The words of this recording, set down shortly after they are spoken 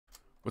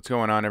What's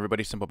going on,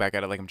 everybody? Simple back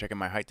at it like I'm checking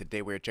my height.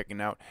 Today we're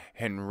checking out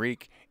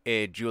Henrique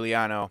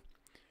Juliano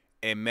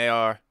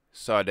MAIOR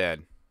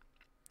SAUDADE.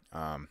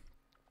 If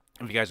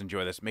you guys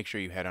enjoy this, make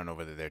sure you head on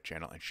over to their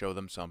channel and show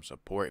them some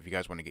support. If you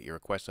guys want to get your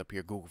requests up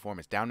here, Google form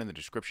is down in the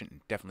description. And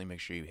definitely make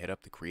sure you hit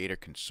up the Creator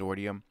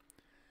Consortium.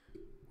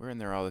 We're in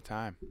there all the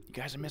time. You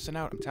guys are missing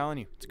out. I'm telling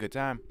you. It's a good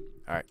time.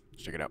 All right,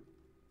 let's check it out.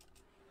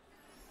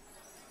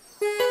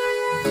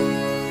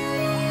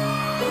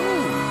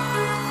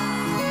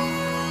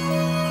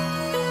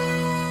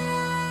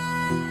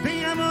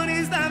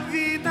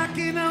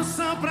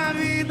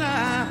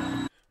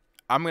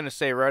 I'm going to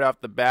say right off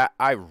the bat,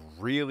 I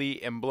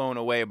really am blown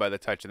away by the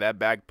touch of that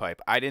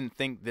bagpipe. I didn't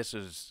think this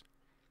was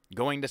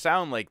going to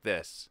sound like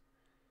this.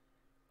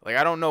 Like,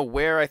 I don't know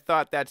where I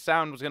thought that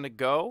sound was going to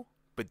go,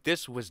 but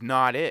this was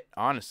not it,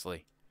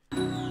 honestly.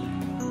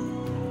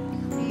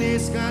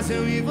 Nesse caso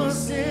eu e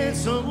você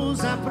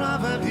somos a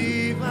prova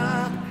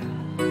viva.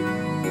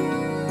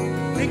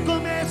 Nem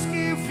começo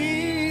que o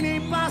fim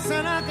nem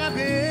passa na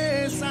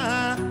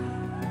cabeça.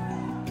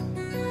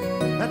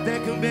 Até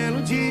que um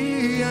belo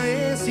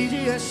dia, esse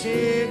dia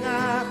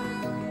chega.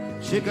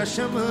 Chega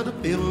chamando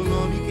pelo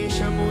nome quem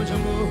chamou de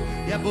amor.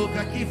 E a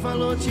boca que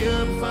falou te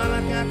amo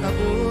fala que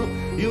acabou.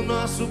 E o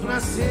nosso pra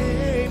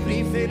sempre,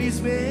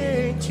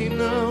 infelizmente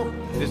não.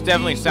 This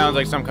definitely sounds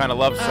like some kind of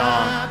love song.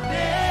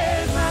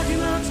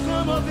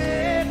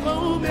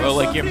 Or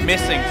like you're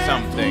missing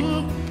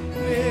something.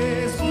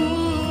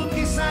 Mesmo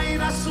que sair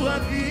da sua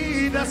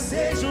vida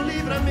seja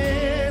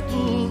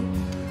livramento.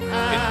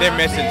 They're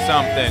missing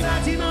something.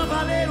 De não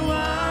valer o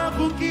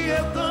álcool que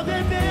eu tô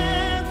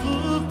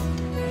bebendo.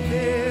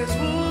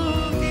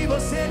 Mesmo que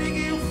você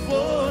ligue o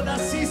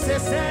foda-se, cê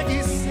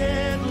segue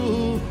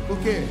sendo. O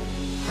quê?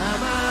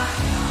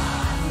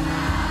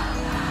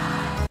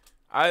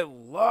 I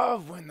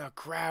love when the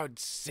crowd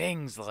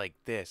sings like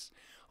this.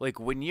 Like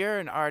when you're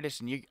an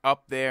artist and you're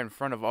up there in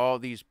front of all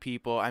these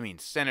people, I mean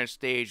center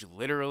stage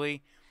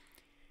literally,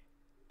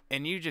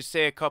 and you just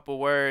say a couple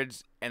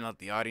words and let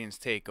the audience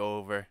take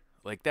over.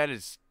 Like that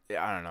is,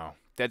 I don't know,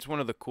 that's one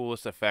of the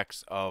coolest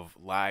effects of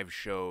live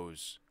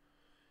shows.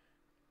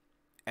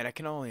 And I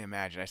can only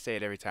imagine, I say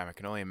it every time, I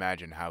can only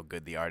imagine how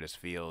good the artist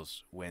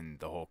feels when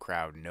the whole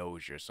crowd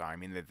knows your song. I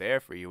mean, they're there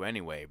for you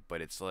anyway,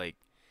 but it's like,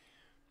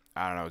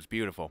 I don't know, it's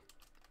beautiful.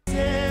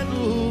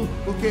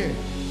 O quê?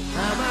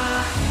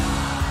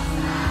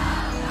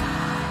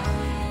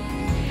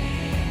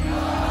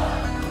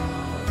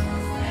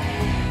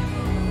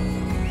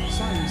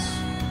 Só isso.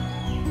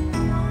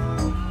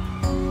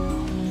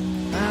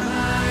 A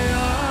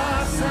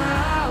maior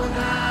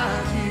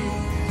saudade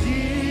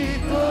de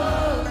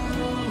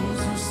todos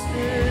os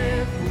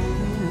tempos.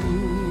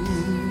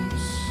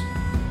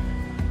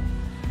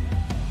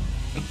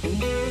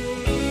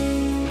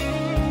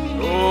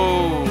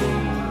 Oh!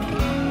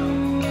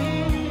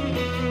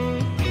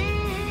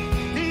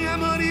 Tem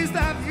amores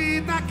da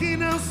vida que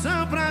não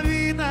são pra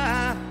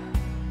vida.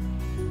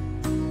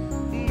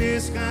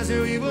 Nesse caso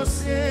eu e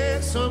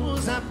você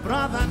somos a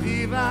prova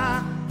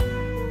viva.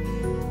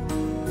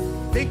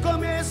 Tem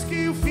começo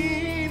que o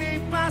fim nem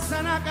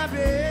passa na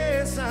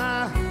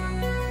cabeça.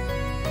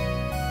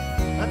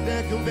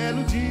 Até que um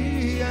belo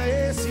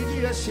dia, esse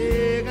dia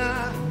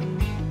chega.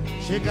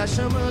 Chega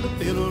chamando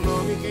pelo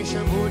nome quem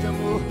chamou de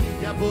amor.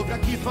 E a boca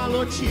que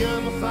falou te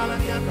amo fala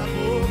que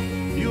acabou.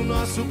 E o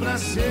nosso pra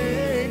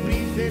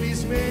sempre,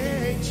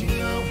 infelizmente,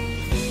 não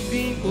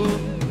vingou.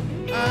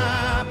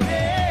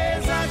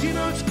 Apesar de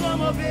não te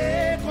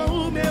comover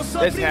com o meu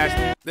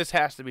sofrimento. This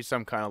has to be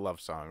some kind of love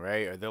song,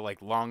 right? Or they're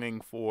like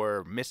longing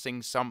for,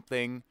 missing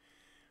something.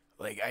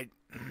 Like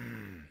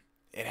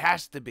it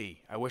has to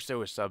be. I wish there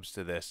was subs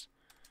to this.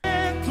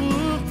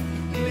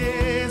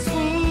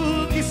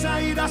 Mesmo que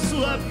sair da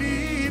sua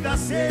vida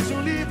seja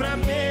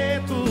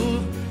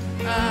livramento.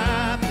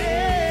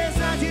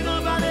 Apesar de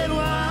não valer o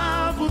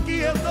álcool que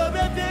eu tô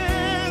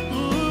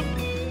bebendo.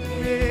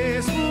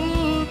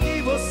 Mesmo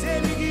que você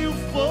ligue o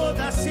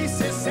foda-se,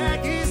 cê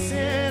segue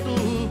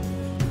sendo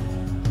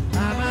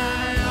a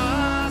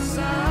maior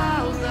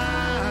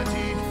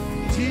saudade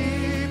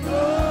de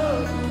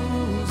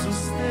todos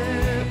os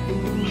tempos.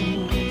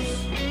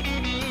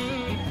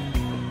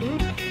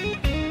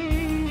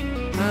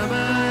 A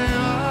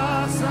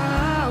maior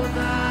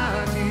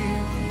saudade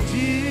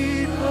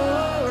de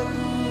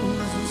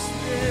todos os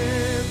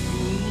tempos.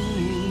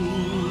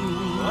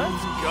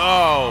 Let's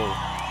go!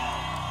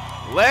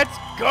 Let's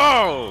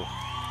go!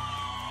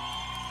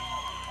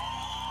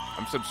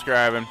 I'm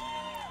subscribing.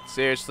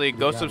 Seriously,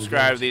 go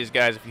subscribe to these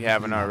guys if you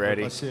haven't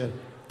already.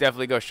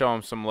 Definitely go show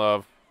them some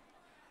love.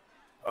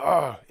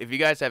 Oh, if you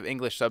guys have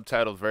English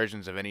subtitled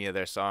versions of any of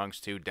their songs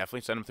too,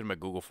 definitely send them through my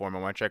Google form. I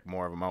want to check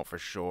more of them out for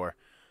sure.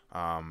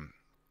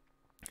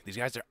 These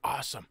guys are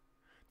awesome.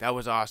 That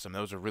was awesome.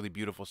 That was a really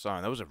beautiful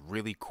song. That was a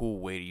really cool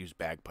way to use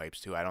bagpipes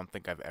too. I don't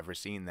think I've ever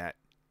seen that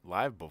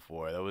live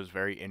before. That was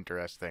very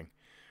interesting.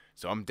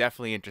 So I'm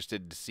definitely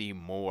interested to see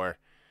more.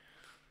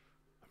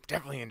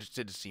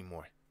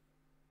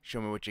 Show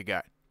me what you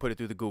got. Put it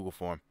through the Google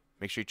form.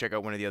 Make sure you check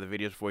out one of the other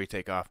videos before you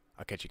take off.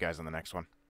 I'll catch you guys on the next one.